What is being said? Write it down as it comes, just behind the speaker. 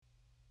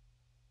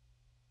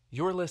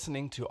You're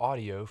listening to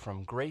audio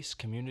from Grace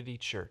Community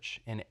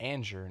Church in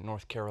Anger,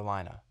 North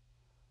Carolina.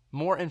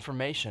 More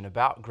information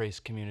about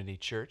Grace Community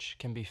Church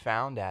can be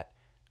found at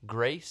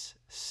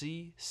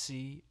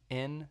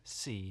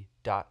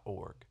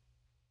graceccnc.org.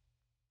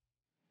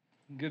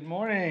 Good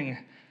morning.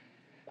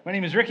 My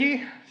name is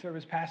Ricky,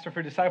 service pastor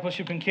for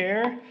discipleship and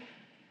care.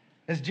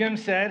 As Jim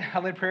said, I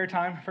led prayer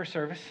time for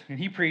service, and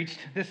he preached.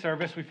 This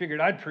service, we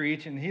figured I'd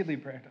preach, and he'd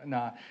lead prayer.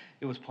 Nah,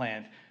 it was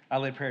planned. I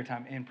led prayer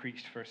time and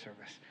preached first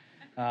service.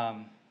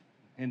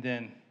 And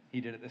then he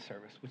did it this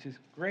service, which is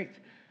great.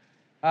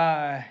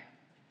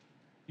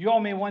 You all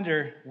may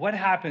wonder, what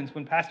happens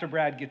when Pastor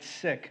Brad gets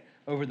sick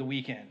over the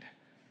weekend?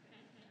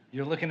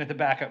 You're looking at the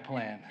backup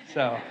plan.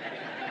 So,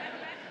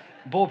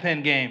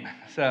 bullpen game.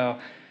 So,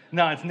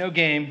 no, it's no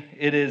game.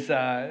 It is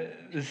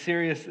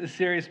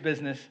serious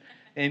business,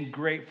 and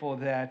grateful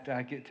that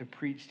I get to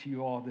preach to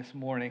you all this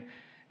morning.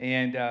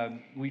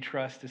 And we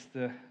trust it's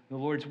the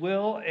Lord's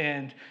will.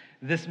 And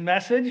this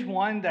message,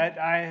 one that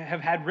I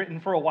have had written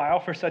for a while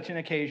for such an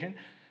occasion,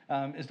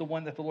 is the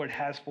one that the Lord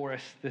has for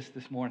us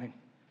this morning.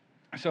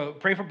 So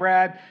pray for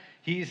Brad.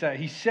 He's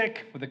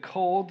sick with a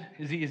cold.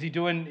 Is he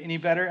doing any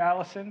better,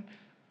 Allison?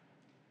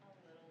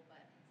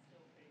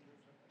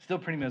 Still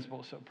pretty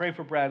miserable. So pray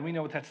for Brad. We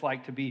know what that's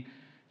like to be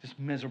just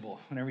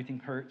miserable when everything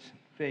hurts,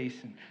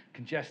 face and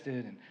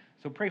congested. And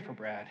so pray for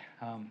Brad.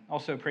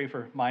 Also pray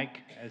for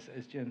Mike,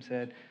 as Jim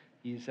said.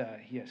 He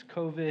has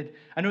COVID.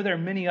 I know there are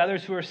many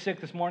others who are sick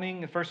this morning.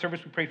 In the first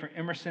service, we prayed for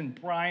Emerson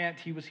Bryant.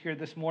 He was here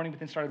this morning, but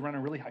then started running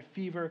a really high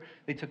fever.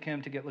 They took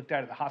him to get looked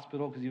at the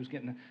hospital because he was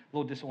getting a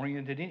little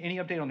disoriented. Any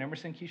update on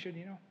Emerson, Keisha? Do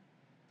you know?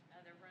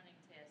 They're running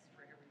tests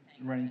for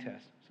everything. Running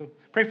tests. So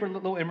pray for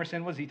little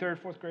Emerson. Was he third,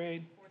 fourth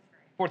grade?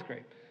 Fourth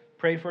grade.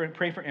 Pray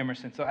for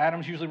Emerson. So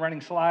Adam's usually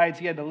running slides.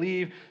 He had to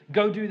leave,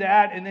 go do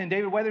that, and then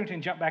David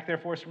Weatherington jumped back there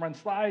for us to run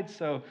slides.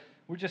 So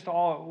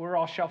we're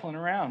all shuffling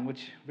around,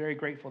 which very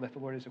grateful that the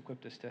Lord has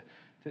equipped us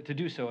to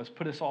do so. Has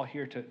put us all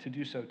here to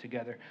do so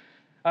together.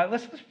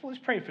 Let's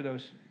pray for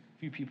those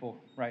few people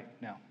right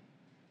now.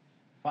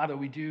 Father,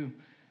 we do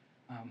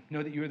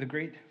know that you are the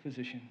great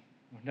physician.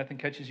 Nothing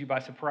catches you by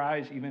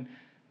surprise, even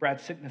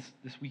Brad's sickness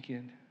this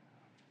weekend.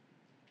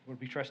 Lord,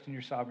 we trust in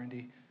your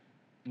sovereignty.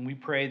 And we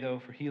pray, though,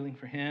 for healing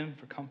for him,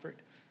 for comfort.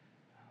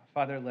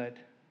 Father, let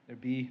there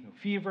be no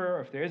fever, or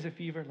if there is a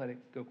fever, let it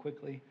go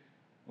quickly.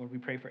 Lord, we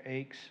pray for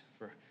aches,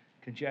 for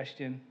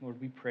congestion. Lord,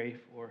 we pray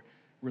for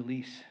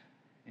release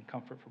and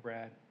comfort for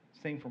Brad.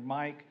 Same for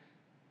Mike.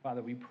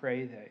 Father, we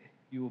pray that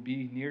you will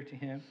be near to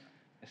him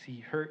as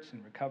he hurts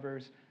and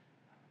recovers.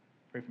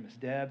 Pray for Miss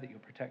Deb that you'll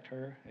protect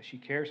her as she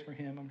cares for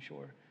him, I'm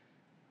sure.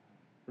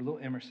 For little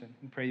Emerson,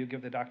 we pray you'll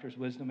give the doctors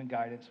wisdom and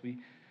guidance. We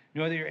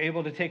know that you're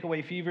able to take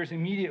away fevers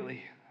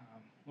immediately.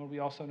 Lord, we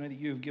also know that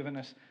you have given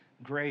us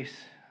grace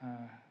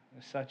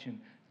as such in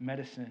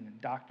medicine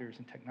and doctors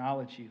and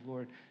technology.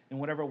 Lord, in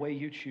whatever way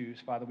you choose,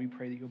 Father, we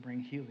pray that you'll bring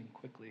healing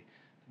quickly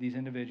to these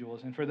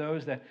individuals. And for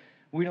those that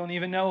we don't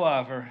even know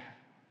of or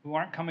who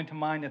aren't coming to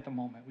mind at the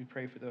moment, we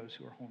pray for those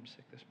who are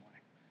homesick this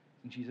morning.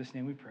 In Jesus'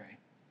 name we pray.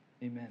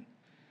 Amen.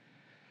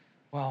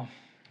 Well,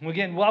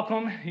 again,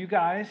 welcome, you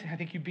guys. I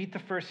think you beat the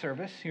first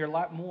service. You're a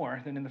lot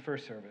more than in the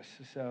first service,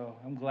 so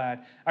I'm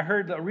glad. I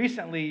heard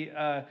recently,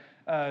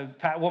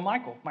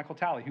 Michael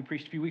Talley, who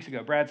preached a few weeks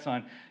ago, Brad's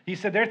son, he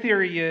said their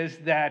theory is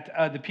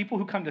that the people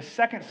who come to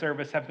second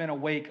service have been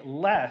awake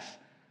less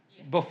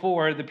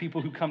before the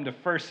people who come to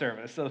first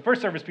service. So the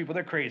first service people,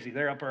 they're crazy.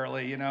 They're up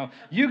early, you know.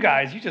 You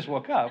guys, you just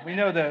woke up. We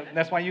know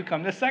that's why you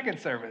come to second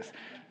service.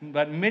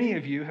 But many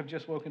of you have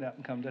just woken up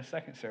and come to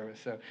second service.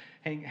 So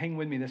hang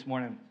with me this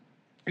morning.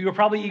 You were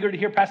probably eager to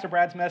hear Pastor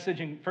Brad's message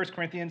in 1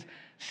 Corinthians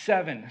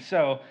 7.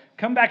 So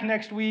come back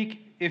next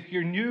week. If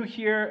you're new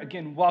here,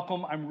 again,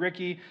 welcome. I'm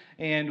Ricky,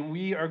 and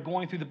we are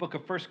going through the book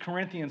of 1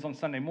 Corinthians on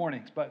Sunday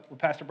mornings. But with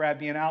Pastor Brad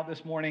being out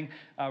this morning,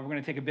 we're going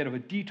to take a bit of a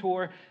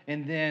detour,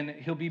 and then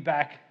he'll be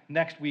back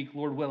next week,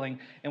 Lord willing,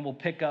 and we'll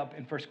pick up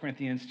in 1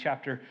 Corinthians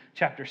chapter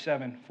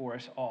 7 for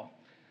us all.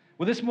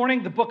 Well, this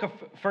morning, the book of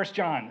 1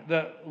 John,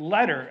 the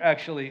letter,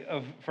 actually,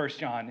 of 1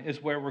 John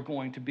is where we're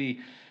going to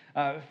be.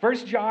 1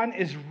 John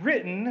is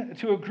written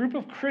to a group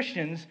of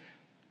Christians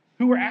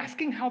who were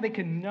asking how they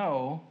can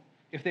know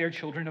if they are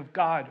children of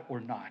God or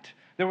not.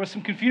 There was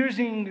some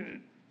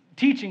confusing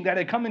teaching that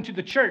had come into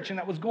the church and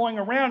that was going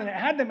around, and it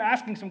had them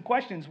asking some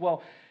questions.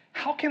 Well,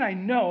 how can I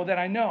know that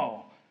I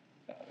know?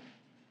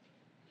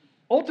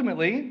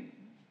 Ultimately,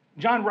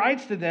 John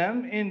writes to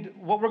them, and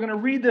what we're going to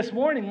read this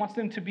morning wants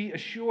them to be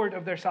assured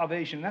of their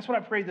salvation. And that's what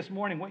I pray this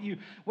morning. What you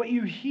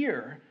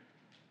hear,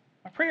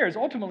 my prayer is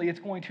ultimately it's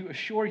going to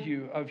assure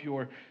you of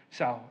your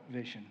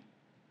salvation.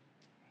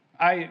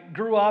 I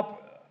grew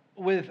up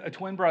with a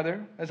twin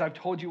brother, as I've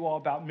told you all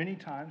about many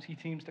times. He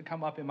seems to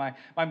come up in my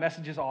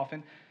messages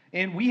often.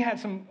 And we had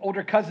some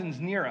older cousins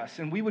near us,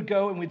 and we would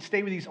go and we'd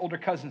stay with these older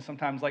cousins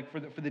sometimes, like for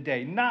the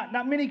day. Not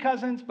many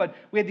cousins, but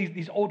we had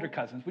these older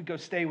cousins. We'd go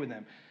stay with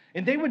them.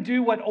 And they would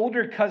do what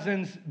older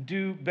cousins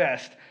do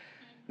best.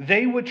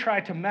 they would try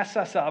to mess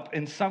us up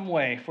in some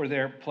way for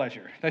their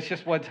pleasure. That's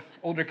just what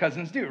older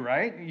cousins do,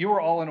 right? You were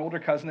all an older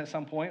cousin at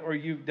some point, or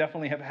you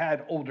definitely have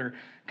had older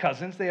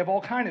cousins. They have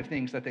all kinds of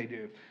things that they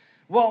do.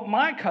 Well,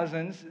 my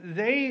cousins,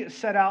 they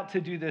set out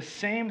to do this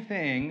same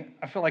thing,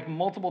 I feel like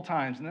multiple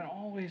times, and it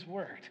always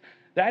worked.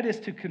 That is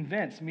to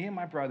convince me and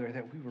my brother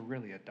that we were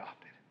really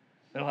adopted.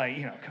 They're like,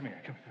 come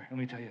here, let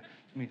me tell you.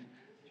 Do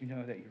you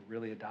know that you're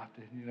really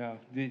adopted?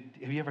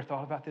 Have you ever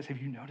thought about this?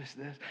 Have you noticed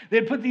this?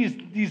 They'd put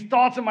these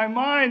thoughts in my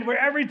mind where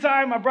every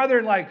time my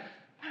brother my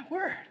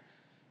word,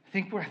 I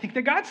think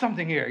they got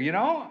something here,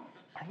 Are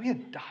we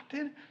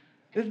adopted?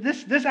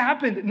 This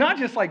happened not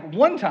just like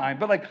one time,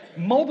 but like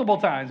multiple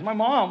times. My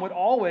mom would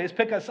always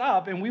pick us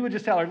up and we would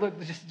just tell her, look,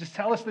 just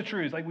tell us the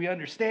truth. Like we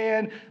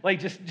understand, like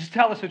just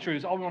tell us the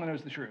truth. All we want to know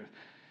is the truth.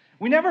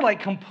 We never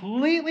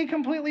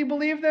completely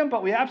believed them,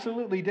 but we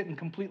absolutely didn't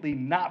completely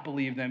not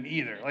believe them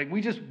either. Like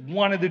we just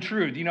wanted the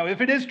truth.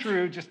 If it is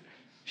true, just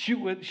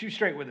shoot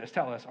straight with us.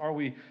 Tell us, are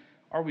we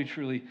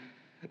truly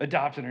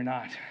adopted or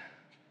not?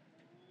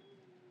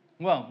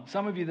 Well,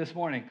 some of you this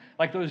morning,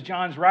 like those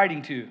John's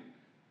writing to,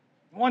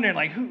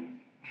 wondering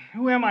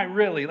who am I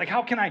really? Like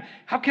how can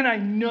I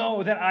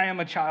know that I am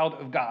a child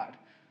of God?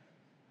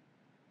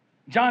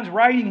 John's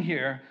writing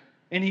here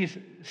and he's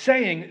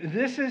saying,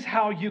 this is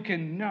how you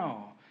can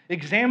know.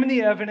 Examine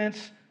the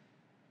evidence.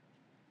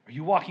 Are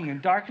you walking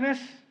in darkness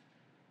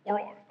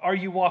or are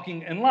you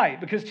walking in light?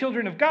 Because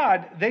children of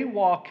God, they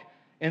walk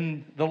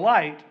in the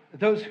light.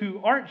 Those who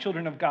aren't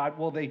children of God,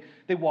 well, they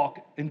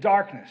walk in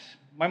darkness.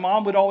 My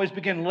mom would always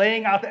begin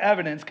laying out the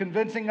evidence,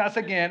 convincing us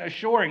again,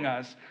 assuring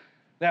us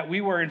that we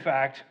were, in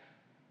fact,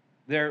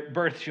 their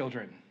birth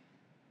children.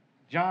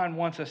 John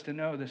wants us to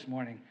know this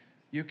morning,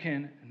 you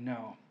can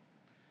know.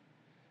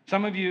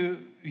 Some of you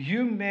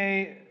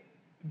may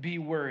be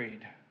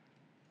worried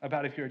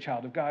about if you're a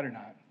child of God or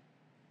not.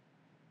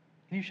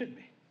 And you should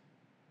be.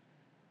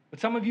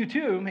 But some of you,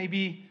 too, may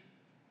be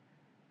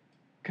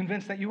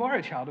convinced that you are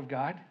a child of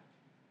God,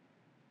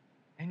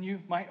 and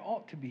you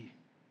ought to be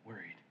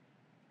worried.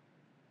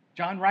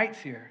 John writes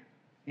here,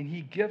 and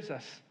he gives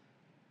us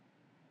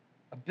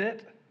a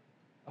bit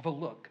of a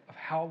look of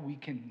how we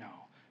can know.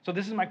 So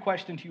this is my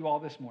question to you all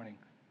this morning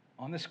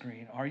on the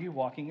screen. Are you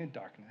walking in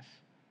darkness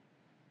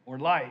or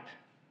light?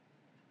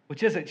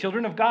 Which is it?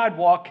 Children of God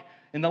walk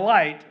in the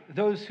light.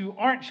 Those who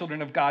aren't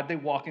children of God, they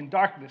walk in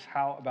darkness.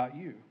 How about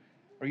you?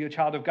 Are you a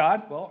child of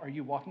God? Well, are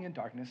you walking in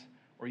darkness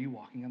or are you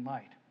walking in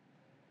light?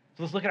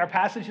 So let's look at our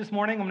passage this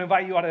morning. I'm going to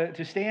invite you all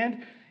to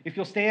stand. If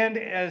you'll stand,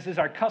 as is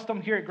our custom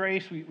here at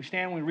Grace, we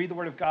stand when we read the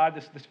Word of God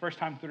this first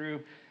time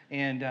through,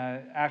 and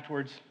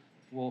afterwards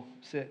we'll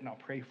sit and I'll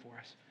pray for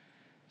us.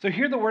 So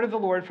hear the word of the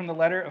Lord from the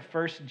letter of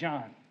 1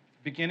 John,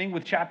 beginning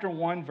with chapter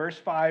 1, verse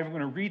 5. I'm going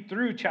to read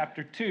through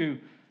chapter 2,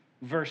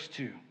 verse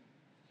 2.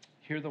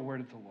 Hear the word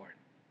of the Lord.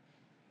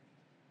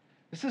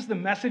 This is the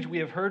message we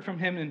have heard from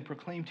him and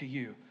proclaim to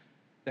you,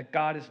 that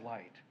God is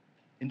light,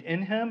 and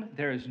in him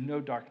there is no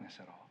darkness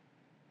at all.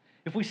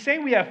 If we say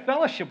we have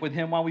fellowship with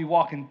him while we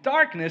walk in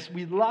darkness,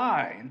 we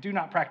lie and do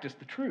not practice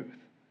the truth.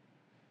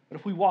 But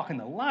if we walk in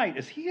the light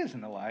as he is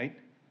in the light,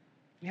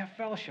 we have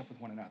fellowship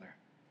with one another,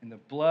 and the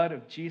blood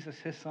of Jesus,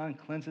 his son,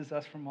 cleanses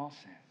us from all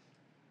sin.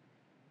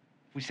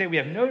 If we say we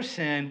have no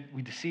sin,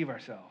 we deceive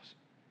ourselves.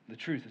 The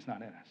truth is not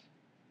in us.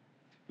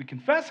 We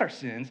confess our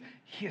sins,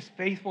 he is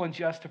faithful and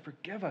just to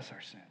forgive us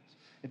our sins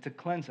and to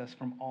cleanse us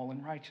from all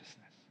unrighteousness.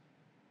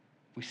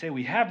 If we say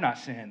we have not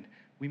sinned,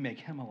 we make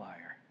him a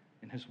liar,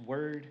 and his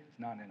word is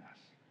not in us.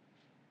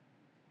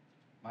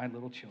 My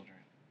little children,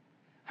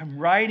 I'm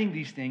writing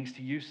these things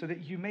to you so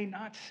that you may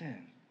not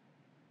sin.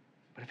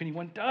 But if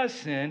anyone does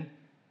sin,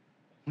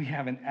 we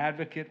have an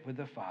advocate with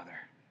the Father,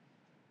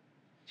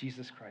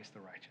 Jesus Christ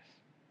the righteous.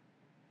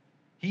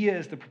 He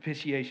is the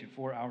propitiation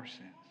for our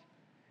sins.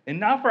 And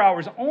not for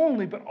ours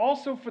only, but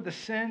also for the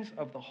sins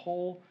of the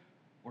whole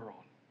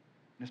world.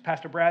 And as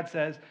Pastor Brad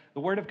says, the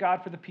word of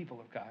God for the people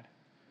of God.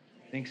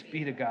 Thanks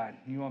be to God.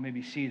 You all may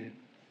be seated.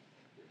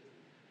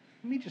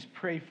 Let me just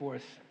pray for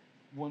us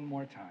one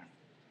more time.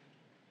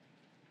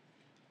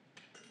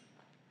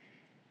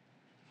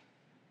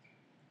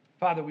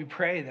 Father, we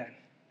pray that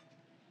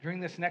during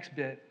this next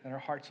bit, that our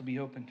hearts will be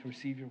open to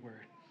receive your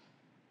word.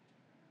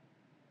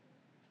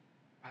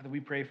 Father,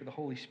 we pray for the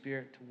Holy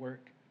Spirit to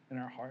work in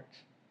our hearts.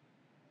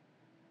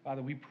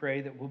 Father, we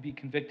pray that we'll be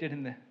convicted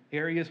in the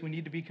areas we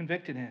need to be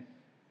convicted in.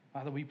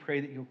 Father, we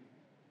pray that you'll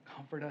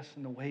comfort us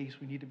in the ways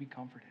we need to be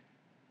comforted.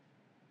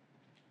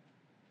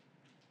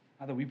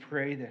 Father, we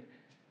pray that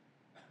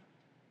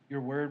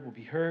your word will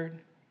be heard,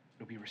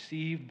 it'll be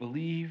received,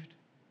 believed,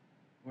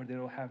 Lord, that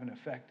it'll have an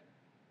effect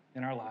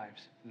in our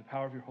lives through the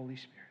power of your Holy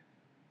Spirit.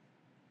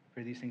 I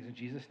pray these things in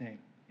Jesus' name.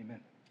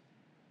 Amen.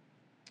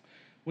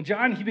 Well,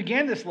 John, he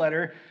began this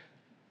letter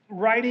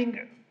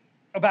writing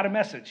about a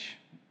message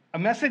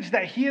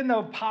that he and the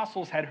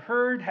apostles had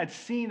heard, had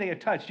seen, they had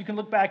touched. You can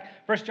look back,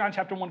 1 John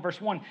chapter 1, verse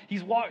 1.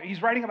 He's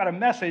writing about a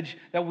message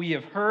that we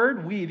have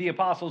heard, we, the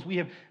apostles, we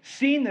have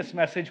seen this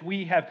message,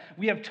 we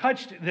have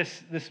touched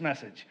this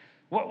message.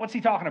 What's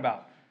he talking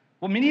about?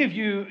 Well, many of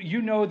you,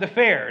 you know the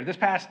fair. This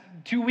past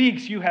 2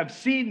 weeks, you have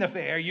seen the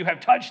fair, you have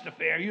touched the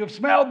fair, you have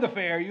smelled the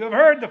fair, you have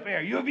heard the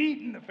fair, you have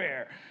eaten the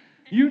fair.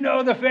 You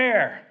know the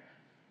fair.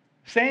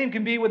 Same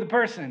can be with a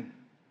person.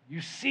 You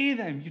see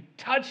them, you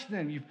touch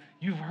them,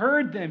 you've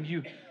heard them,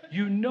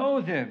 you know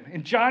them.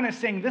 And John is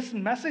saying, this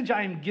message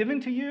I am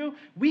giving to you,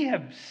 we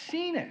have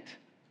seen it.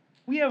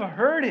 We have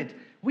heard it.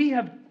 We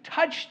have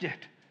touched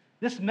it.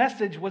 This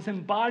message was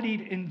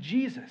embodied in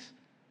Jesus.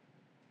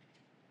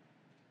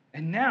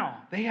 And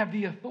now they have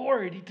the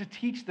authority to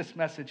teach this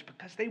message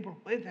because they were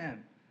with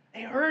him.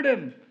 They heard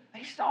him.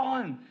 They saw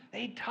him.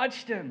 They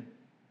touched him.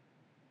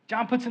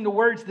 John puts into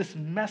words this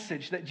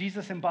message that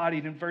Jesus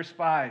embodied in verse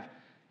 5.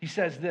 He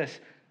says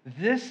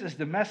this is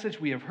the message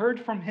we have heard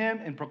from him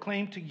and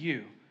proclaimed to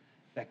you,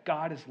 that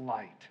God is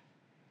light,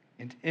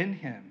 and in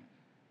him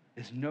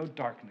is no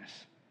darkness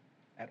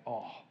at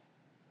all.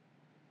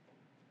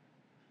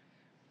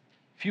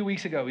 A few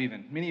weeks ago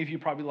even, many of you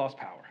probably lost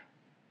power.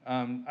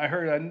 I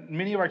heard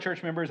many of our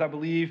church members, I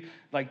believe,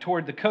 like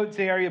toward the Coates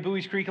area,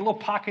 Bowie's Creek, a little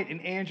pocket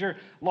in Anger,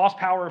 lost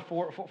power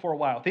for a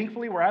while.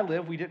 Thankfully, where I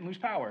live, we didn't lose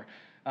power.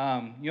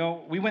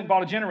 We went and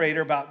bought a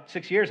generator about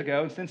 6 years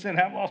ago, and since then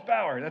haven't lost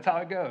power. That's how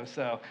it goes.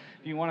 So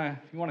if you want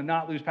to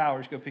not lose power,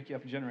 just go pick you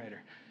up a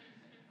generator.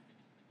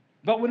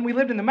 But when we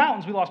lived in the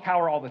mountains, we lost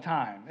power all the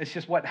time. It's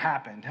just what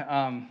happened.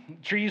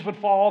 Trees would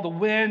fall, the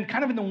wind,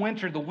 kind of in the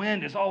winter, the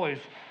wind is always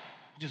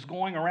just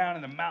going around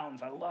in the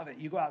mountains. I love it.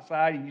 You go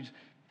outside and you just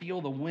feel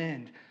the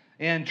wind.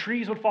 And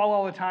trees would fall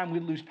all the time.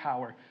 We'd lose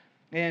power.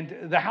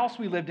 And the house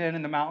we lived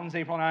in the mountains,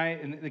 April and I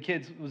and the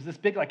kids, was this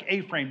big like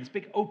A-frame, this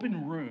big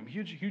open room,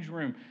 huge, huge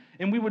room.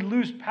 And we would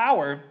lose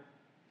power.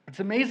 It's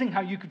amazing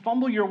how you could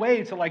fumble your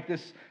way to like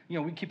this,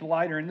 we'd keep a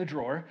lighter in the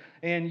drawer,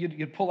 and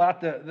you'd pull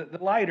out the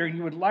lighter, and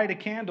you would light a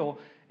candle,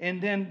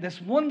 and then this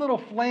one little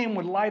flame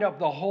would light up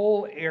the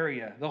whole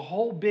area, the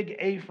whole big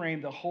A-frame,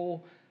 the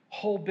whole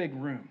big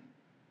room.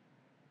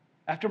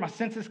 After my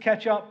senses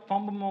catch up,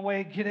 fumble my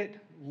way, get it,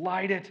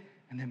 light it,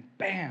 and then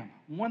bam,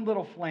 one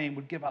little flame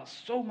would give out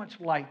so much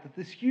light that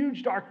this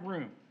huge dark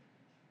room,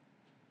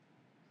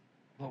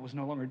 well, it was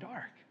no longer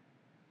dark.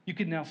 You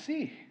could now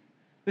see.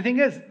 The thing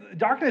is,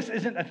 darkness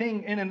isn't a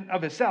thing in and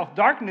of itself.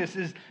 Darkness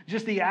is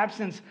just the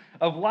absence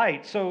of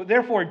light. So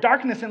therefore,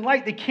 darkness and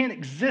light, they can't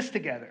exist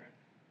together.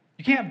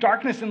 You can't have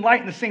darkness and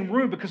light in the same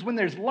room, because when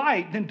there's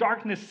light, then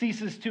darkness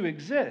ceases to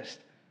exist.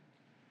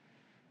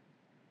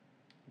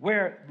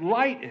 Where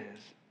light is,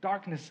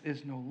 darkness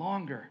is no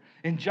longer.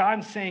 And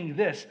John's saying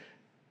this,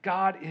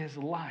 God is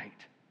light.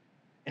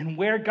 And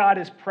where God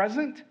is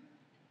present,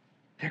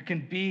 there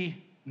can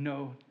be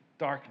no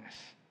darkness.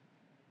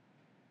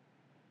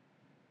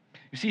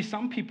 You see,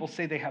 some people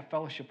say they have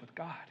fellowship with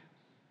God.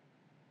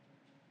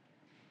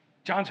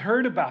 John's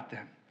heard about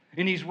them,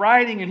 and he's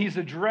writing and he's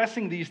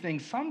addressing these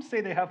things. Some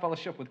say they have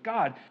fellowship with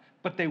God,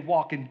 but they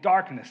walk in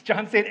darkness.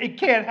 John said it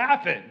can't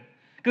happen,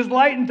 because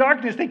light and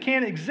darkness, they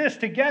can't exist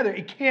together.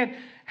 It can't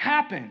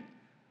happen.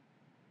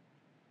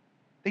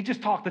 They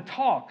just talk the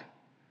talk,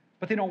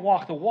 but they don't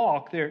walk the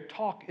walk. Their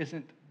talk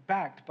isn't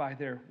backed by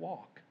their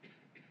walk.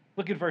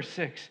 Look at verse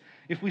 6.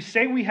 If we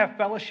say we have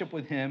fellowship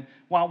with him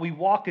while we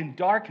walk in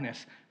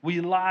darkness,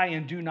 we lie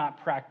and do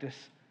not practice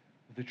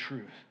the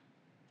truth.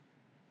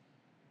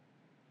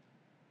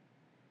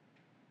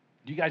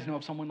 Do you guys know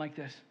of someone like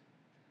this?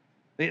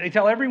 They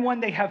tell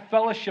everyone they have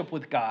fellowship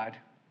with God.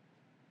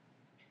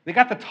 They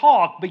got the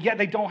talk, but yet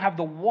they don't have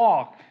the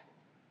walk.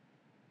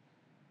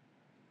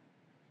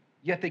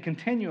 Yet they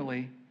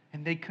continually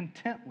and they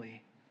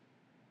contently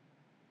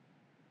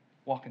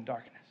walk in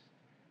darkness.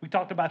 We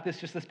talked about this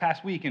just this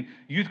past week in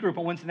youth group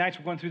on Wednesday nights.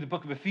 We're going through the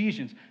book of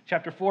Ephesians,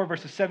 chapter 4,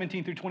 verses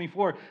 17 through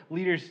 24.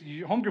 Leaders,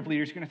 home group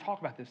leaders, are going to talk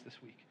about this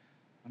week.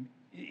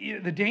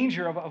 The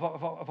danger of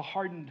a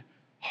hardened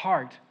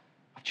heart,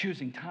 of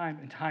choosing time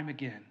and time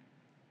again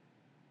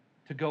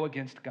to go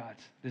against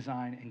God's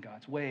design and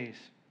God's ways.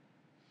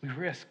 We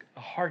risk a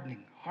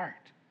hardening heart.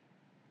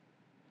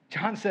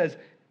 John says,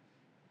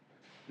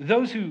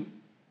 those who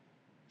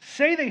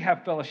say they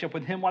have fellowship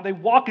with him while they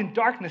walk in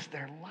darkness,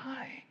 they're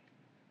lying.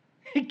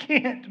 It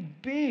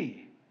can't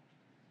be.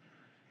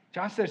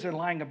 John says they're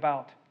lying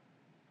about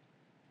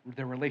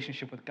their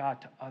relationship with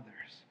God to others.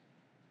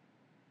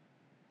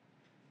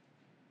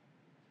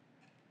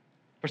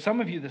 For some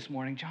of you this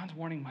morning, John's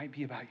warning might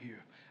be about you.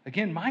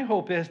 Again, my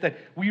hope is that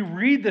we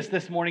read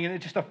this morning and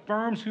it just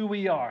affirms who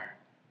we are.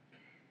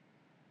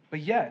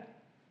 But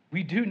yet,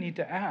 we do need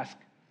to ask,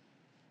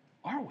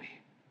 are we?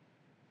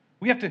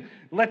 We have to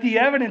let the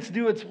evidence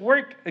do its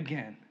work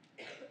again.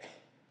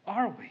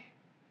 Are we?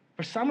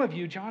 For some of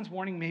you, John's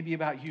warning may be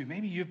about you.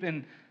 Maybe you've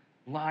been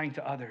lying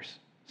to others.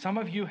 Some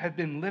of you have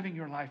been living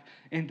your life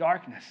in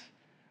darkness.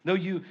 Though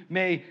you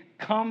may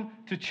come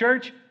to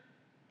church,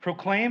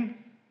 proclaim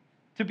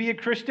to be a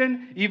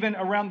Christian, even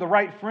around the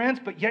right friends,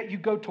 but yet you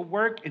go to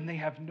work and they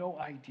have no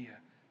idea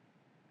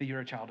that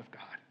you're a child of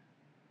God.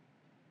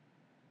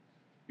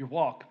 Your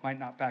walk might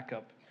not back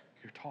up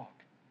your talk.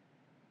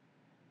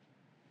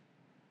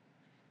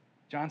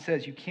 John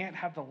says you can't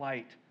have the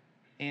light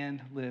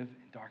and live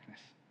in darkness.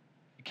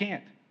 You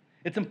can't.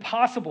 It's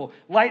impossible.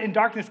 Light and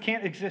darkness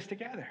can't exist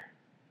together.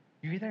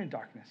 You're either in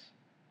darkness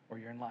or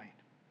you're in light.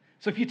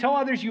 So if you tell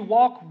others you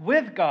walk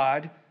with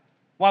God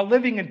while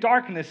living in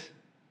darkness,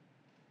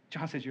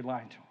 John says you're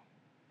lying to them.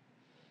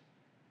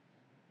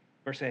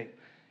 Verse 8.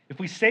 If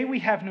we say we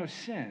have no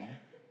sin,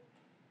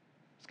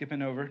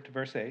 skipping over to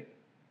verse 8,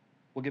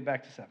 we'll get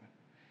back to 7.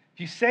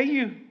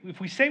 If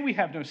we say we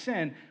have no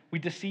sin, we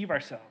deceive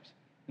ourselves,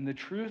 and the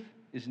truth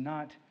is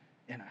not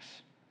in us.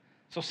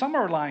 So some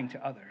are lying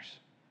to others.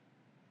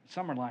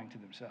 Some are lying to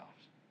themselves.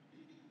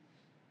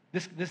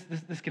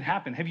 This can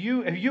happen. Have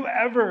you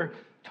ever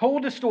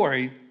told a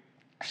story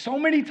so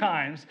many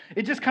times,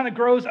 it just kind of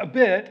grows a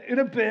bit and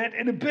a bit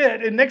and a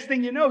bit, and next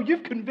thing you know,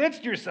 you've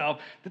convinced yourself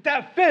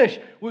that fish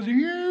was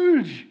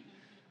huge.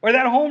 Or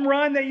that home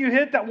run that you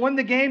hit that won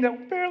the game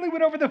that barely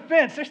went over the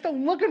fence. They're still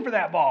looking for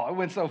that ball. It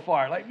went so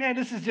far. Like, man,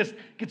 this is just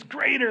gets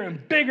greater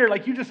and bigger.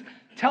 Like, you just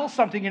tell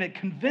something and it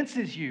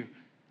convinces you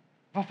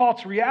of a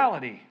false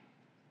reality.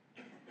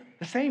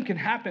 The same can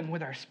happen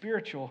with our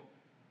spiritual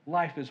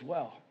life as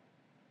well.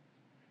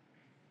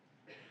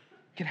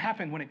 It can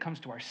happen when it comes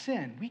to our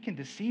sin. We can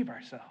deceive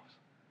ourselves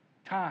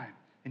time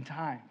and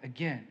time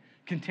again,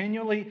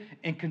 continually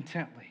and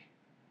contently.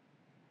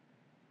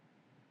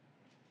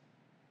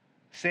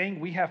 Saying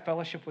we have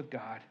fellowship with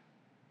God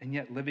and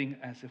yet living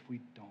as if we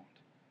don't.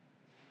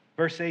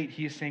 Verse 8,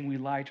 he is saying we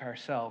lie to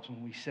ourselves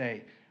when we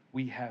say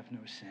we have no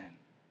sin.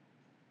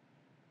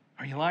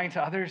 Are you lying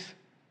to others?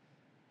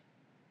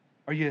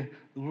 Are you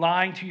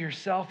lying to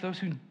yourself? Those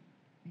who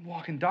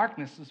walk in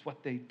darkness is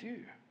what they do.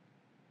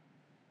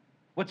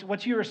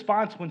 What's your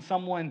response when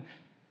someone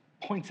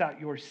points out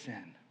your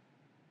sin?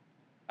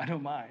 I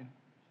don't mind.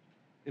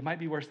 It might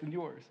be worse than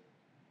yours.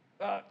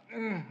 How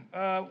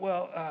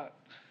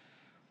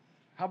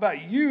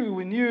about you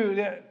when you...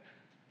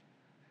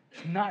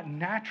 It's not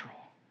natural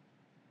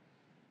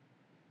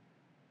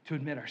to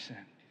admit our sin.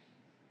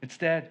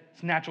 Instead,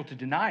 it's natural to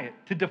deny it,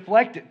 to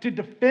deflect it, to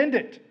defend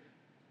it,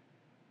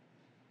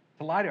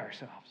 to lie to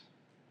ourselves,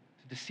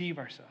 to deceive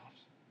ourselves.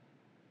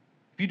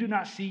 If you do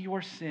not see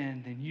your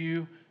sin, then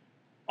you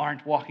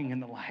aren't walking in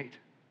the light.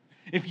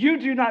 If you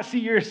do not see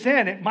your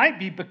sin, it might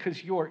be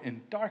because you're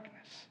in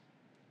darkness.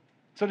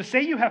 So to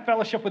say you have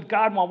fellowship with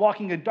God while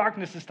walking in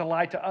darkness is to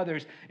lie to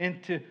others,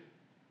 and to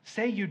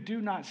say you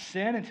do not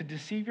sin and to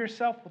deceive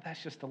yourself, well,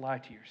 that's just to lie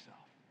to yourself.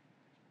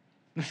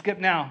 Let's skip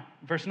now,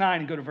 verse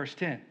 9, and go to verse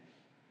 10.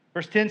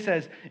 Verse 10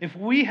 says, if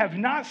we have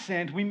not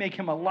sinned, we make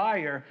him a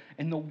liar,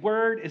 and the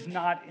word is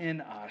not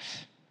in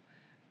us.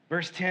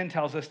 Verse 10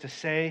 tells us to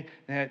say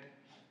that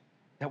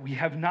we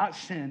have not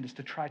sinned is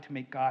to try to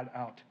make God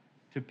out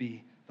to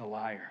be the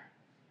liar.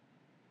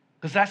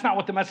 Because that's not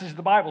what the message of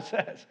the Bible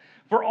says.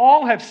 For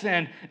all have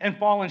sinned and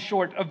fallen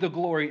short of the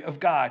glory of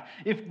God.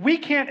 If we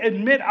can't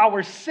admit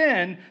our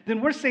sin,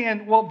 then we're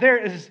saying, well, there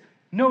is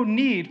no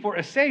need for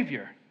a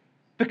Savior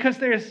because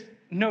there's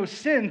no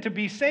sin to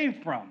be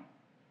saved from.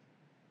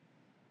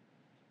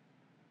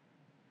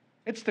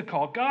 It's to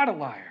call God a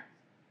liar.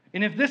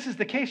 And if this is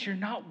the case, you're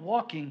not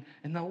walking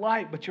in the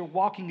light, but you're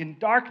walking in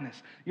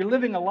darkness. You're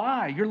living a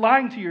lie. You're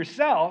lying to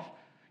yourself.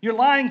 You're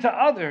lying to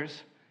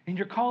others. And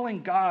you're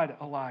calling God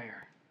a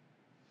liar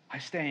by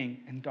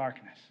staying in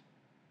darkness.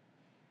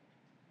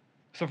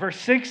 So verse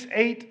 6,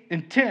 8,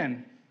 and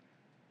 10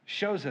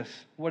 shows us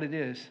what it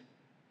is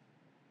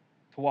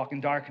to walk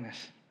in darkness.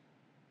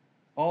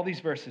 All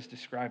these verses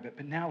describe it,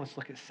 but now let's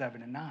look at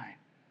 7 and 9.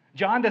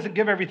 John doesn't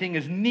give everything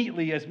as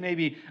neatly as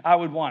maybe I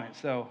would want it,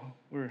 so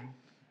we're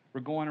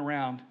going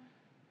around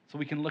so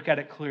we can look at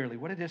it clearly.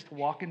 What it is to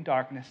walk in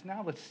darkness.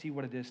 Now let's see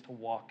what it is to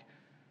walk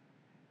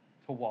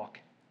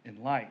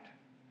in light.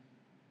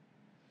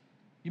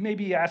 You may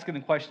be asking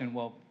the question,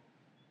 well,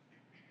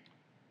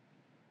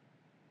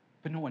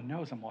 but no one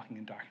knows I'm walking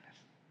in darkness.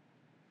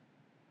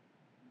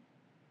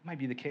 It might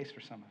be the case for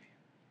some of you.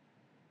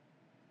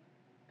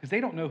 Because they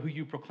don't know who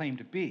you proclaim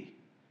to be.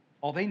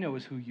 All they know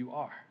is who you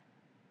are.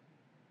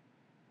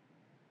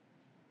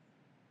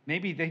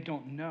 Maybe they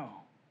don't know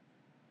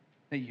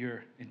that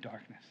you're in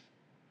darkness.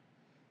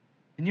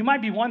 And you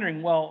might be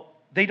wondering, well,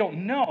 they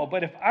don't know,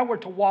 but if I were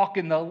to walk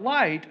in the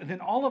light, then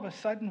all of a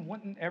sudden,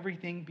 wouldn't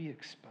everything be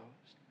exposed?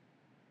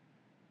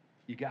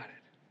 You got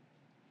it.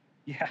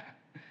 Yeah.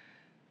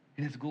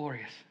 It is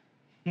glorious.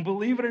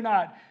 Believe it or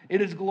not, it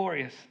is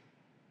glorious.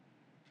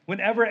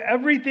 Whenever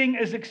everything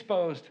is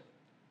exposed,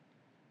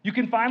 you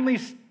can finally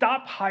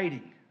stop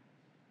hiding.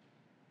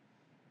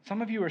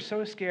 Some of you are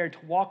so scared to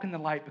walk in the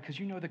light because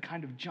you know the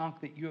kind of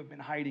junk that you have been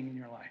hiding in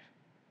your life.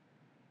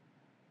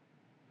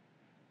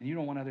 And you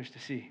don't want others to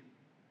see.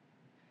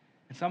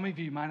 And some of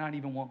you might not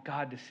even want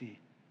God to see,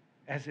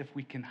 as if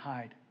we can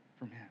hide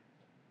from him.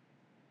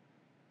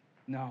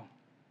 No.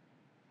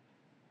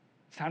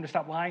 It's time to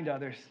stop lying to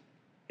others.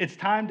 It's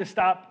time to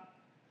stop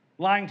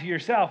lying to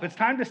yourself. It's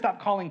time to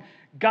stop calling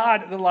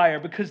God the liar,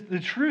 because the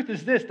truth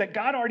is this, that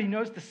God already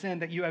knows the sin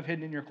that you have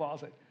hidden in your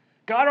closet.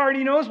 God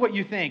already knows what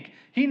you think.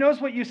 He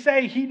knows what you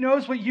say. He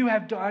knows what you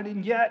have done,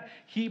 and yet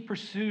he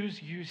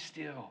pursues you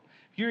still.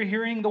 If you're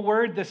hearing the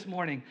word this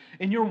morning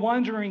and you're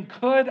wondering,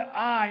 could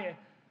I,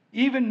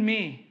 even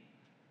me,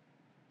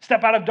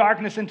 Step out of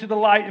darkness into the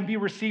light and be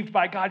received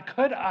by God?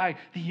 Could I?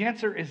 The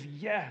answer is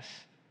yes,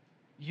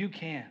 you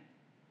can.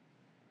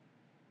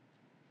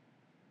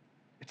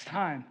 It's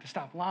time to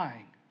stop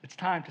lying. It's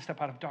time to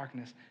step out of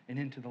darkness and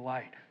into the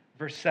light.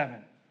 Verse 7.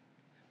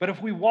 But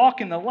if we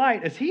walk in the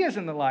light as he is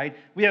in the light,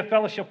 we have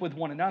fellowship with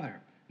one another.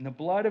 And the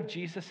blood of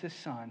Jesus, his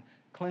son,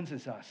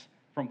 cleanses us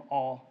from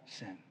all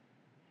sin.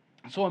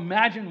 So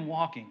imagine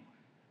walking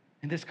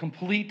in this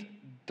complete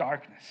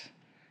darkness.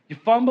 You're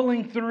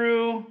fumbling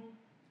through.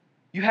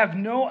 You have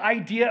no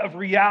idea of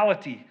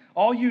reality.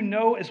 All you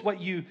know is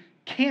what you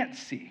can't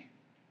see.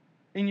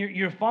 And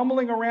you're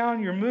fumbling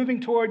around, you're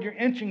moving toward, you're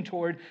inching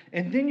toward,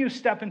 and then you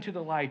step into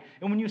the light.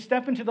 And when you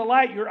step into the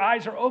light, your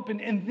eyes are open,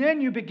 and then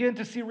you begin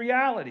to see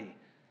reality.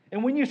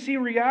 And when you see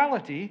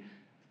reality,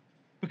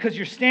 because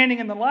you're standing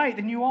in the light,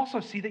 then you also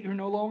see that you're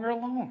no longer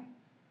alone.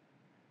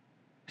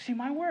 See,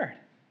 my word.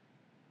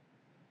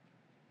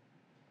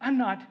 I'm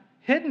not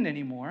hidden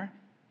anymore.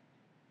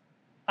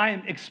 I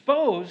am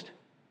exposed.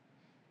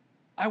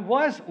 I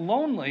was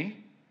lonely.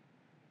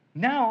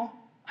 Now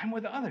I'm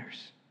with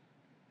others.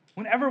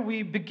 Whenever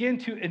we begin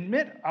to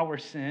admit our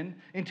sin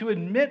and to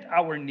admit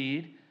our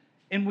need,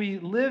 and we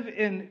live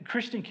in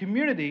Christian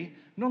community,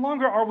 no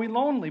longer are we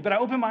lonely. But I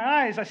open my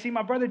eyes, I see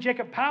my brother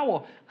Jacob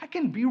Powell. I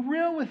can be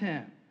real with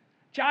him.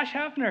 Josh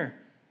Hefner,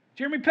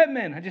 Jeremy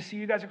Pittman. I just see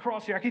you guys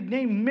across here. I could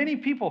name many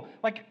people.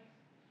 Like,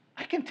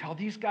 I can tell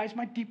these guys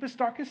my deepest,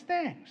 darkest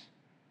things.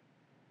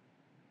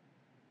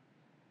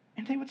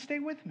 And they would stay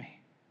with me.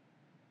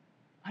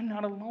 I'm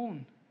not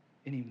alone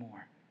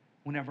anymore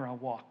whenever I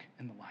walk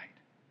in the light.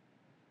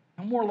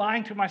 No more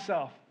lying to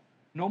myself.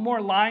 No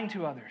more lying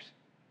to others.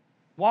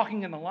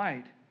 Walking in the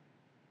light.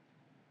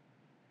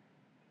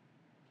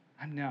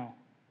 I'm now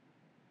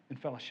in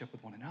fellowship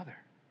with one another.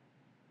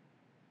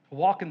 To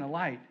walk in the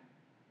light,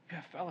 you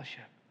have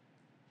fellowship.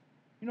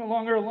 You're no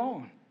longer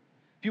alone.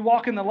 If you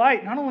walk in the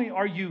light, not only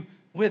are you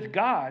with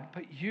God,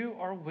 but you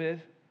are with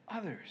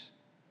others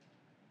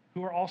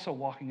who are also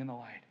walking in the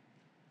light.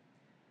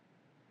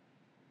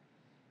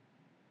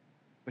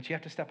 But you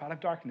have to step out of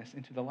darkness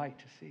into the light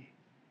to see.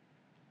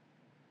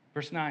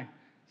 Verse 9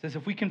 says,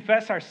 if we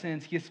confess our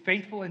sins, he is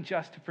faithful and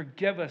just to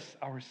forgive us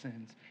our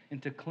sins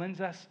and to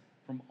cleanse us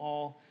from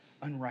all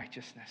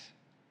unrighteousness.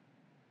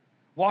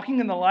 Walking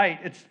in the light,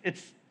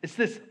 it's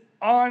this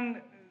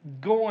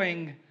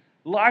ongoing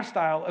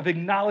lifestyle of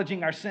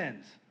acknowledging our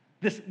sins.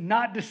 This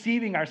not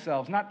deceiving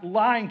ourselves, not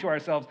lying to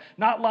ourselves,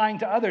 not lying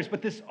to others,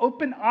 but this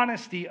open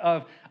honesty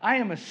of, I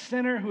am a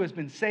sinner who has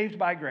been saved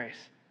by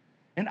grace,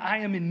 and I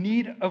am in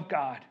need of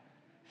God.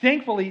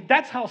 Thankfully,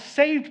 that's how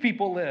saved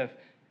people live.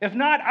 If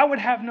not, I would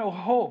have no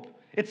hope.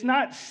 It's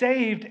not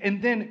saved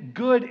and then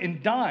good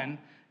and done.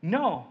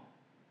 No.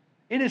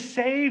 It is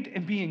saved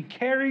and being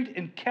carried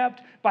and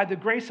kept by the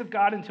grace of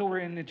God until we're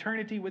in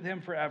eternity with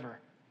him forever.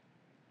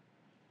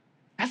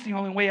 That's the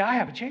only way I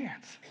have a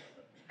chance.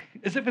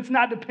 As if it's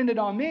not dependent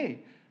on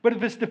me, but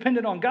if it's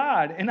dependent on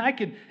God, and I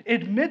can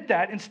admit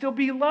that and still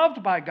be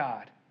loved by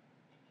God.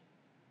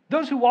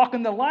 Those who walk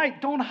in the light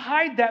don't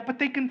hide that, but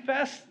they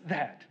confess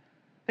that.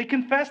 They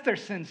confess their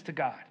sins to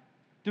God.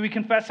 Do we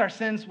confess our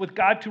sins with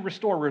God to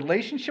restore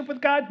relationship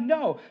with God?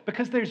 No,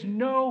 because there's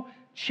no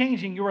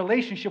changing your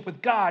relationship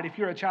with God if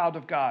you're a child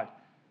of God.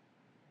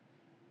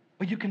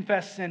 But you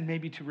confess sin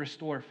maybe to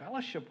restore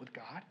fellowship with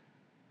God.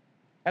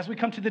 As we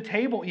come to the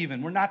table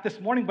even, we're not this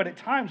morning, but at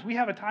times we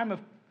have a time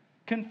of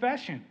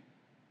confession.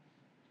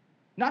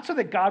 Not so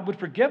that God would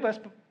forgive us,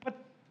 but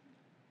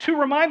to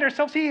remind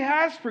ourselves he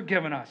has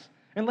forgiven us.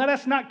 And let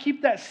us not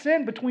keep that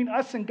sin between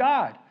us and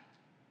God.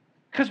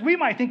 Because we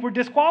might think we're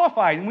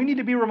disqualified, and we need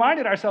to be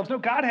reminded ourselves, no,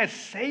 God has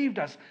saved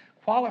us,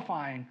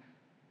 qualifying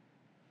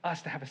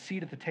us to have a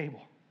seat at the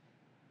table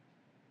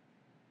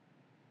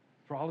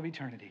for all of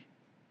eternity.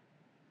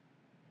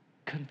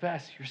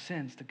 Confess your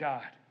sins to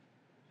God.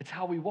 It's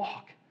how we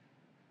walk.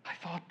 I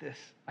thought this.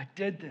 I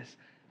did this.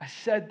 I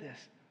said this.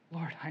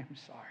 Lord, I am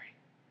sorry.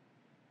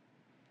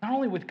 Not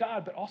only with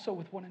God, but also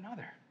with one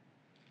another.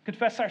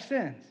 Confess our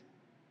sins.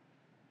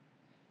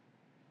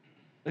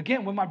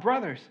 Again, with my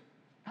brothers.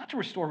 Not to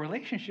restore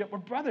relationship, we're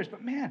brothers,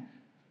 but man,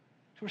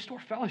 to restore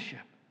fellowship.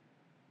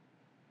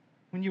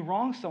 When you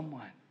wrong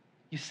someone,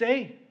 you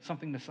say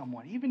something to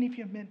someone, even if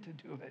you meant to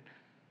do it,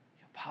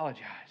 you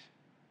apologize.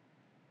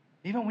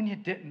 Even when you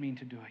didn't mean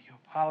to do it, you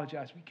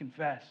apologize. We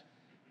confess.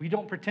 We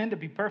don't pretend to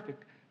be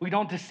perfect. We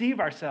don't deceive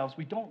ourselves.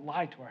 We don't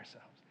lie to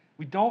ourselves.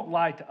 We don't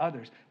lie to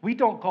others. We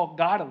don't call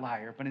God a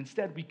liar, but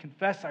instead we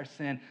confess our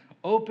sin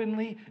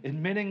openly,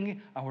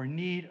 admitting our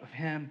need of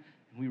him,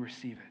 and we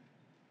receive it.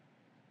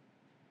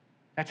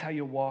 That's how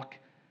you walk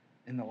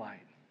in the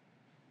light.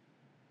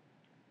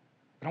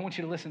 But I want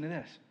you to listen to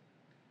this.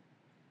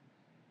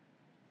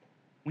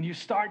 When you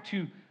start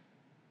to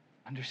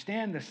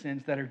understand the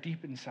sins that are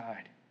deep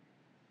inside,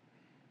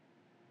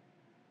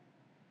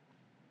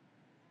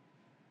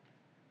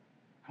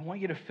 I want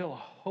you to feel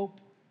a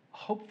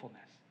hopefulness,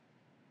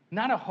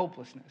 not a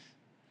hopelessness.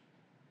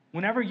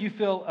 Whenever you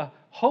feel a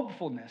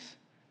hopefulness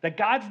that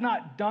God's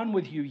not done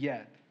with you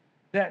yet,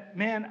 that,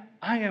 man,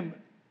 I am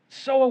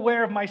so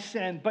aware of my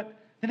sin, but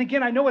then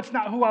again, I know it's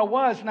not who I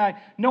was, and I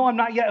know I'm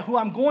not yet who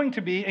I'm going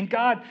to be, and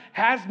God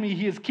has me,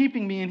 He is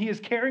keeping me, and He is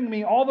carrying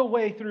me all the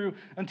way through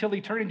until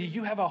eternity.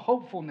 You have a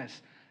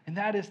hopefulness, and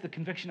that is the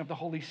conviction of the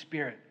Holy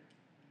Spirit.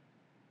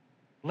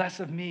 Less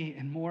of me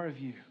and more of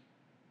you.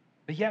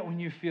 But yet when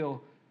you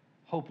feel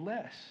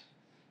hopeless,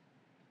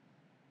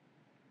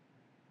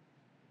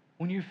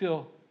 when you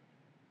feel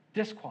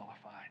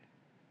disqualified,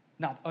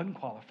 not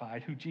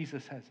unqualified, who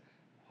Jesus has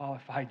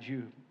qualified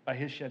you by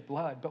His shed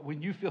blood, but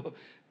when you feel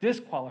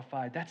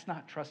disqualified, that's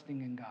not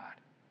trusting in God.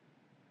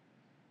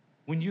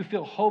 When you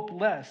feel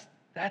hopeless,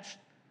 that's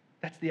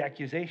the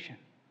accusation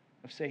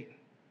of Satan.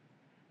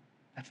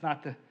 That's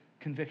not the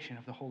conviction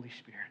of the Holy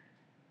Spirit.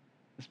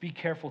 Let's be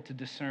careful to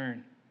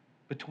discern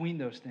between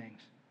those things.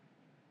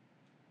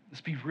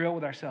 Let's be real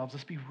with ourselves.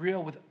 Let's be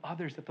real with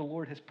others that the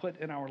Lord has put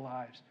in our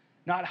lives.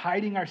 Not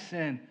hiding our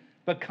sin,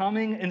 but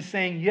coming and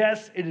saying,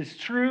 yes, it is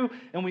true,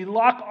 and we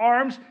lock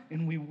arms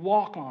and we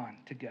walk on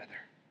together.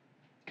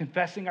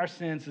 Confessing our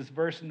sins, as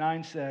verse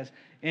 9 says,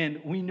 and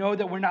we know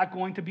that we're not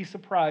going to be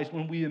surprised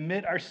when we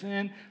admit our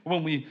sin,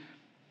 when we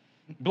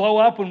blow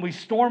up, when we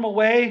storm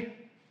away.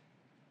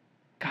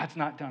 God's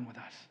not done with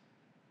us.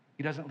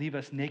 He doesn't leave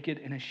us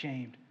naked and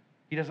ashamed.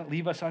 He doesn't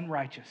leave us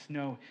unrighteous.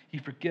 No, He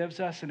forgives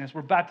us, and as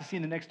we're about to see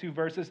in the next two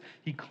verses,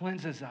 He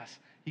cleanses us.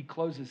 He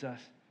clothes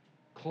us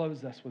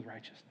with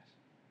righteousness.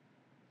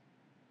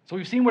 So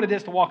we've seen what it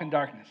is to walk in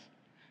darkness.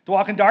 To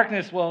walk in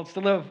darkness, well, it's to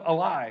live a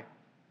lie.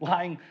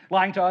 Lying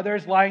to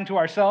others, lying to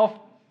ourselves,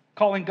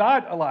 calling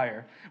God a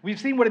liar. We've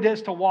seen what it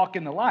is to walk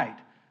in the light.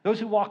 Those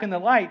who walk in the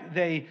light,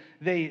 they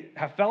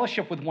have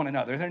fellowship with one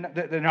another.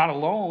 They're not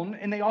alone,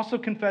 and they also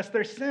confess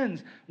their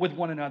sins with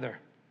one another.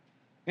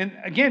 And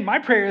again, my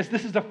prayer is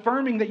this is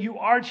affirming that you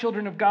are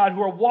children of God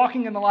who are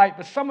walking in the light.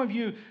 But some of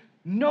you,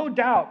 no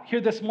doubt,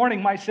 here this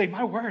morning might say,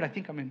 my word, I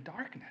think I'm in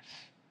darkness.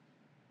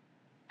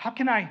 How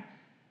can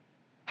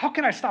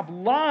I stop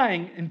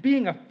lying and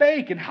being a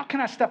fake? And how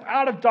can I step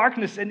out of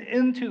darkness and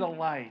into the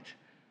light?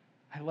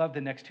 I love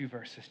the next two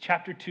verses.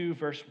 Chapter 2,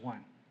 verse 1.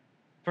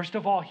 First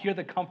of all, hear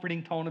the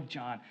comforting tone of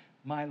John.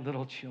 My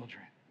little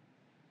children,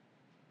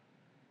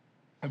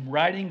 I'm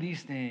writing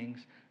these things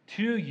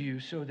to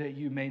you so that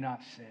you may not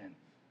sin.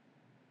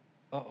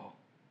 Uh-oh.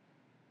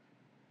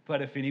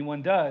 But if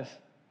anyone does,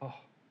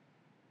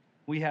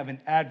 we have an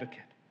advocate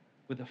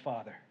with the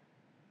Father,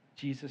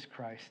 Jesus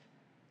Christ,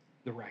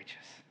 the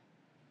righteous.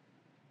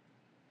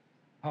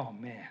 Oh,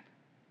 man.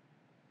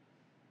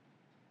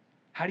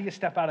 How do you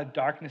step out of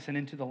darkness and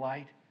into the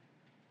light?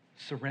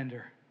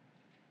 Surrender.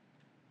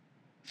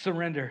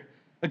 Surrender.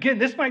 Again,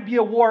 this might be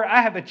a war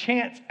I have a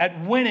chance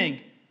at winning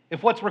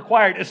if what's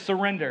required is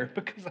surrender,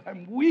 because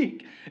I'm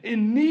weak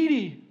and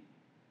needy.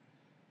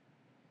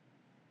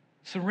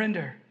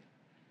 Surrender.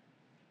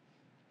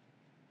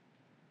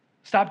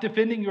 Stop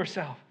defending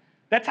yourself.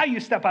 That's how you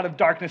step out of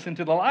darkness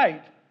into the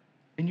light,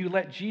 and you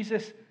let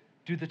Jesus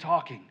do the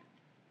talking.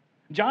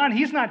 John,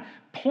 he's not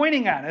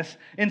pointing at us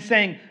and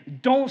saying,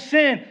 don't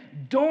sin.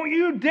 Don't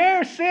you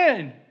dare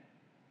sin.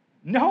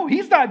 No,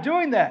 he's not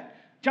doing that.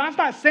 John's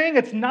not saying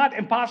it's not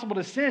impossible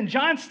to sin.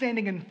 John's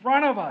standing in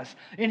front of us,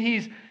 and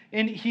he's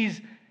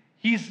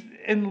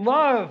in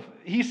love.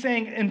 He's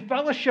saying, in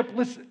fellowship,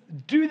 let's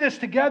do this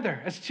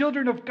together. As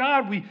children of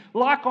God, we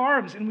lock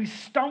arms and we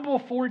stumble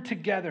forward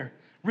together,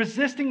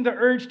 resisting the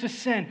urge to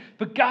sin.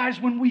 But guys,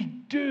 when we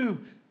do,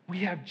 we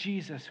have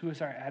Jesus, who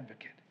is our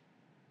advocate.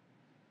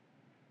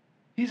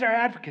 He's our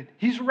advocate.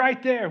 He's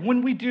right there.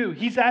 When we do,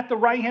 He's at the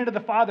right hand of the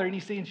Father, and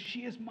He's saying, she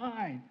is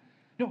mine.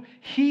 No,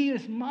 He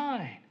is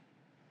mine.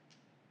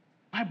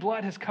 My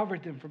blood has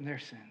covered them from their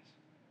sins.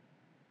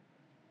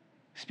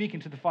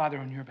 Speaking to the Father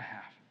on your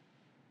behalf.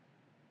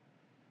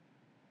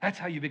 That's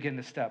how you begin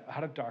to step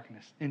out of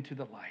darkness into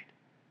the light.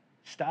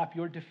 Stop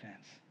your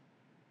defense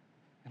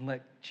and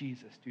let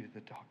Jesus do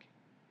the talking.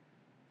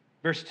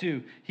 Verse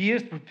 2, He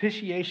is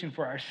propitiation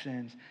for our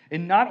sins,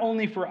 and not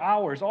only for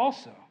ours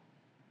also.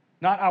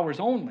 Not ours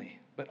only,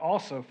 but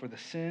also for the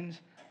sins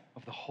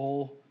of the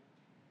whole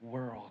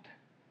world.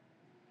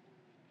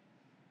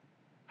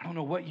 I don't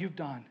know what you've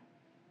done,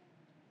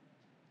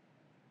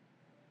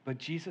 but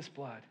Jesus'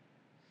 blood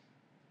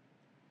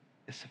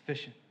is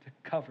sufficient to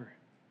cover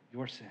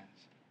your sins.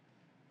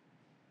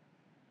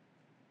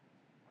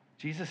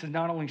 Jesus is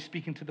not only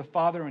speaking to the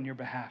Father on your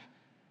behalf,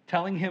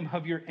 telling Him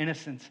of your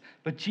innocence,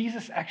 but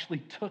Jesus actually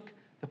took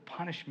the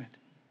punishment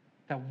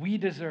that we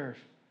deserve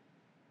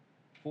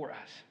for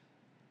us.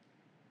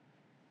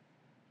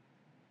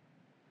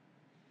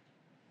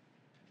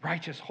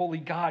 Righteous, holy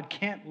God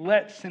can't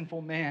let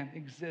sinful man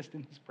exist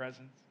in His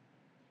presence.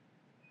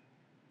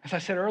 As I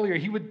said earlier,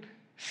 He would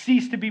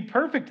cease to be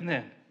perfect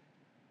then.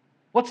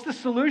 What's the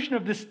solution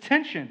of this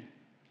tension?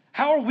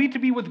 How are we to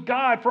be with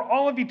God for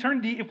all of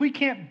eternity if we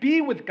can't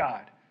be with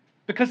God?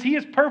 Because He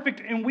is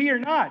perfect and we are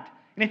not.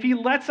 And if He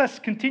lets us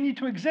continue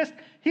to exist,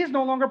 He is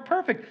no longer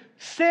perfect.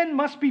 Sin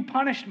must be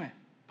punished.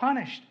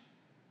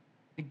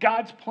 And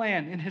God's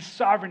plan in His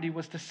sovereignty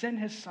was to send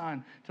His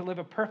Son to live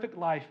a perfect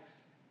life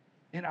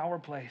in our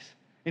place,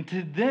 and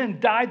to then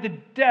die the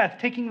death,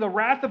 taking the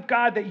wrath of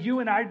God that you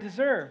and I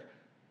deserve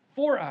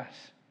for us.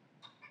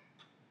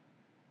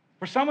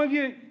 For some of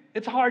you,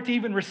 it's hard to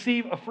even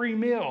receive a free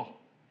meal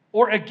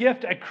or a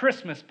gift at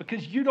Christmas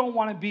because you don't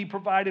want to be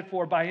provided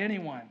for by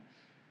anyone.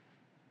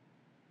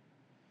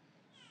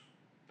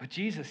 But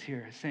Jesus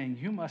here is saying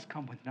you must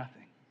come with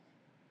nothing,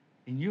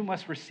 and you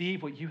must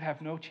receive what you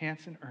have no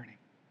chance in earning.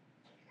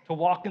 To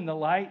walk in the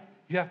light,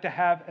 you have to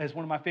have, as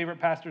one of my favorite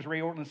pastors, Ray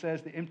Ortlund,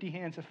 says, the empty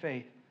hands of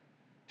faith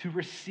to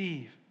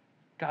receive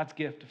God's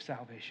gift of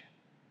salvation.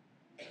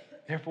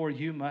 Therefore,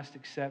 you must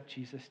accept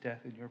Jesus' death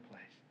in your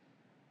place.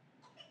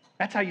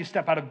 That's how you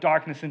step out of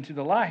darkness into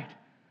the light.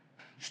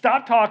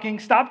 Stop talking,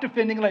 stop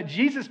defending, let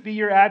Jesus be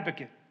your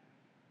advocate.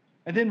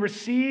 And then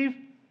receive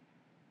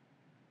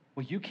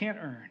what you can't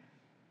earn.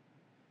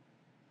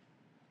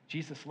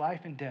 Jesus'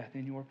 life and death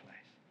in your place.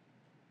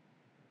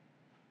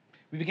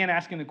 We began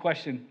asking the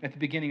question at the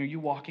beginning, are you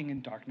walking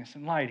in darkness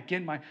and light?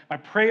 Again, my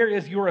prayer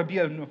is you are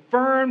being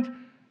affirmed.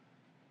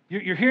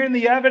 You're hearing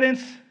the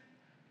evidence.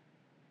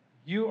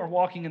 You are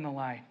walking in the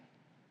light.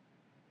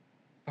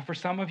 But for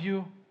some of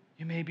you,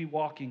 you may be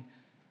walking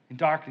in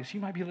darkness. You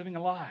might be living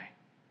a lie.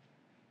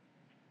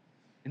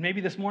 And maybe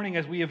this morning,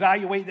 as we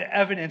evaluate the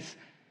evidence,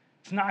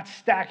 it's not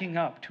stacking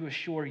up to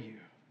assure you,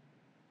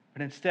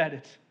 but instead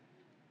it's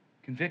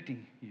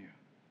convicting you.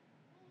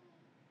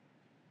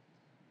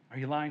 Are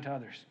you lying to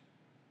others?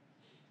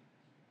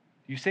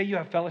 You say you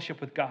have fellowship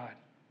with God,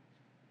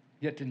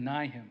 yet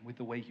deny Him with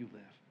the way you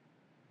live.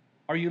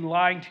 Are you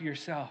lying to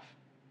yourself?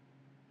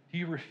 Do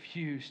you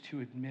refuse to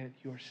admit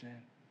your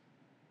sin?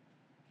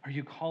 Are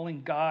you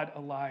calling God a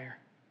liar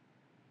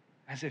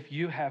as if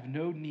you have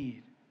no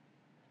need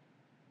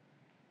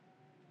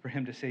for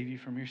Him to save you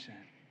from your sin?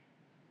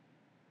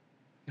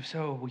 If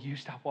so, will you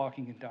stop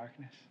walking in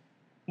darkness?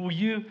 Will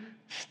you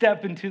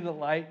step into the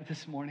light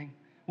this morning?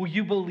 Will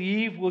you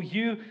believe? Will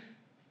you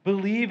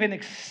believe and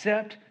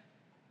accept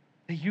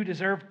that you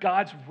deserve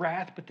God's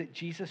wrath, but that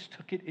Jesus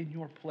took it in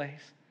your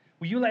place?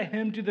 Will you let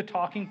Him do the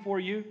talking for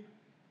you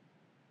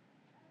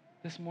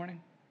this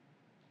morning?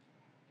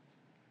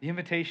 The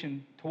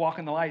invitation to walk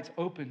in the light is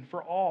open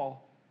for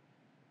all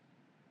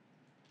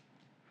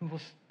who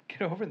will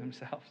get over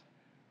themselves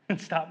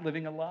and stop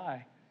living a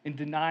lie and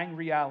denying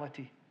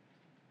reality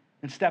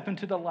and step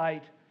into the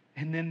light,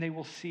 and then they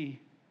will see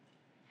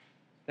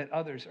that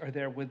others are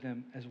there with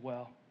them as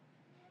well.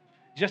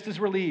 Just as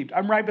relieved,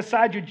 I'm right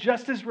beside you,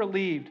 just as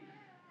relieved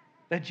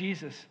that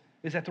Jesus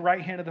is at the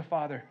right hand of the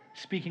Father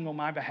speaking on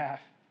my behalf.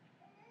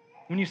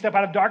 When you step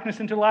out of darkness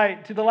into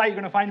light, to the light, you're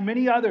going to find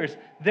many others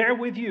there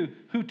with you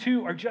who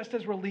too are just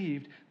as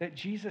relieved that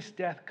Jesus'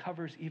 death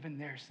covers even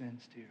their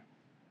sins too,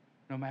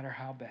 no matter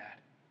how bad.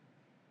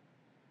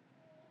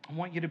 I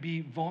want you to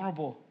be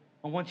vulnerable.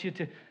 I want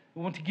to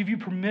give you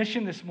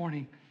permission this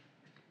morning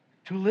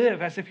to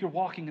live as if you're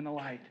walking in the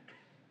light.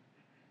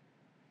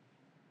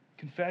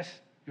 Confess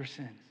your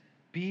sins.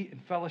 Be in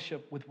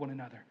fellowship with one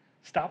another.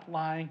 Stop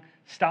lying.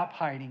 Stop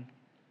hiding.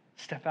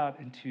 Step out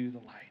into the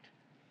light.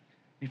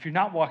 If you're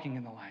not walking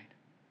in the light,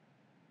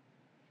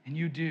 and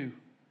you do,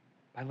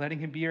 by letting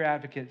Him be your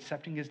advocate,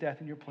 accepting His death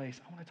in your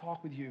place, I want to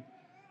talk with you.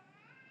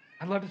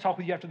 I'd love to talk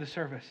with you after the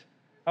service.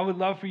 I would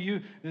love for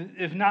you,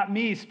 if not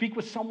me, speak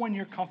with someone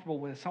you're comfortable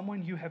with,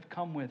 someone you have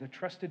come with, a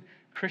trusted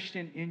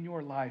Christian in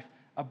your life,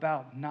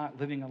 about not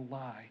living a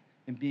lie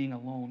and being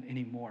alone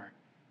anymore.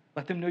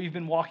 Let them know you've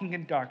been walking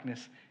in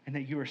darkness and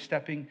that you are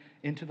stepping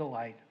into the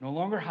light. No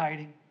longer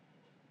hiding,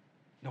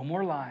 no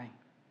more lying,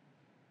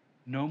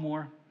 no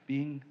more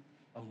being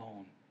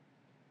alone.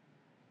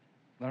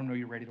 Let them know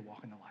you're ready to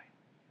walk in the light.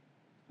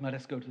 Let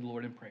us go to the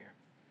Lord in prayer.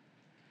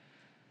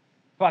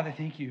 Father,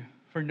 thank you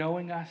for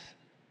knowing us,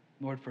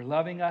 Lord, for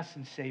loving us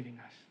and saving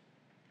us.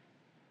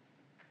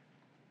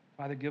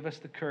 Father, give us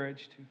the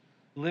courage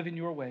to live in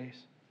your ways,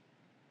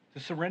 to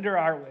surrender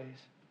our ways,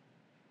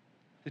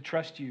 to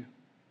trust you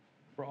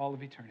for all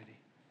of eternity.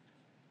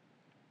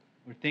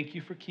 Lord, thank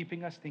you for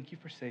keeping us. Thank you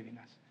for saving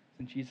us.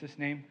 In Jesus'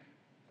 name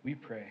we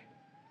pray.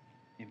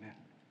 Amen.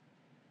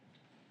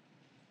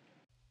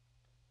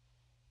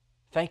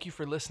 Thank you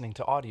for listening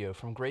to audio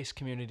from Grace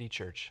Community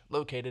Church,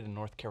 located in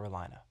North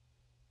Carolina.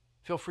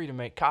 Feel free to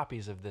make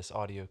copies of this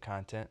audio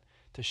content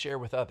to share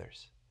with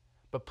others,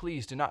 but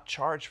please do not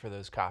charge for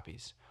those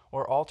copies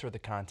or alter the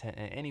content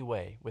in any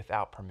way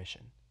without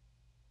permission.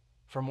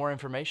 For more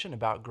information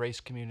about Grace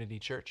Community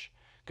Church,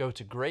 go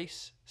to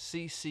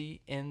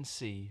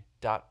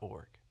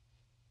graceccnc.org.